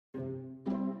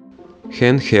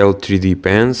Handheld 3D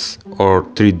pens or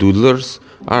 3Doodlers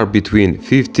are between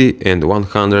 $50 and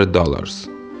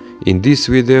 $100. In this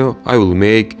video I will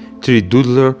make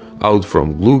 3Doodler out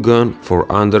from glue gun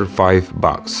for under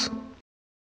 $5.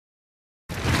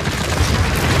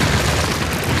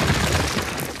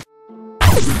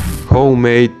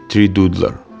 Homemade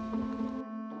 3Doodler.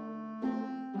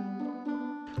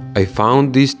 I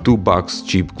found this 2-box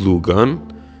cheap glue gun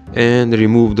and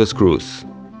removed the screws.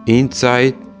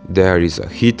 Inside there is a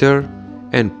heater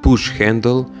and push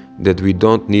handle that we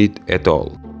don't need at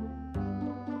all.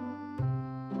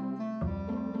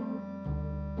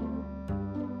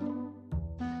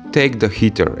 Take the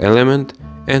heater element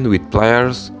and with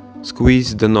pliers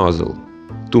squeeze the nozzle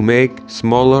to make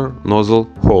smaller nozzle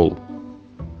hole.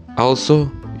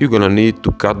 Also, you're gonna need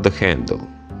to cut the handle.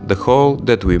 The hole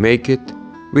that we make it,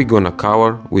 we're gonna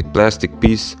cover with plastic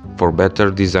piece for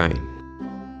better design.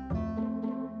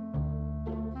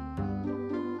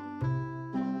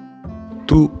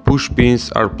 Two push pins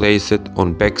are placed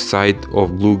on back side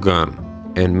of glue gun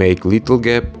and make little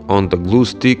gap on the glue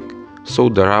stick so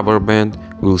the rubber band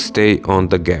will stay on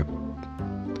the gap.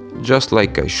 Just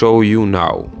like I show you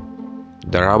now.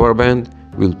 The rubber band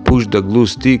will push the glue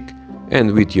stick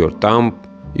and with your thumb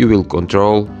you will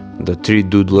control the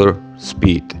 3Doodler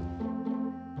speed.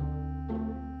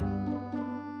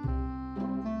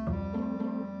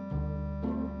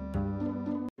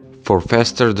 For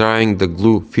faster drying the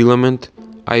glue filament,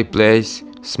 I place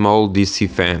small DC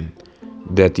fan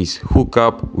that is hooked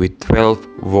up with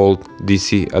 12-volt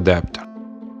DC adapter.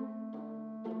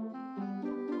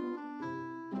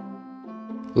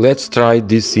 Let's try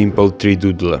this simple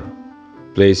 3Doodler.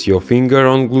 Place your finger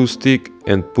on glue stick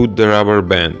and put the rubber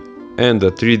band, and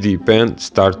the 3D pen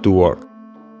start to work.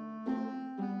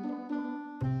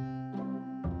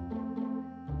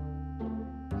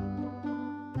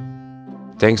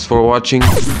 Thanks for watching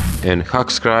and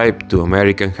subscribe to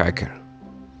American Hacker.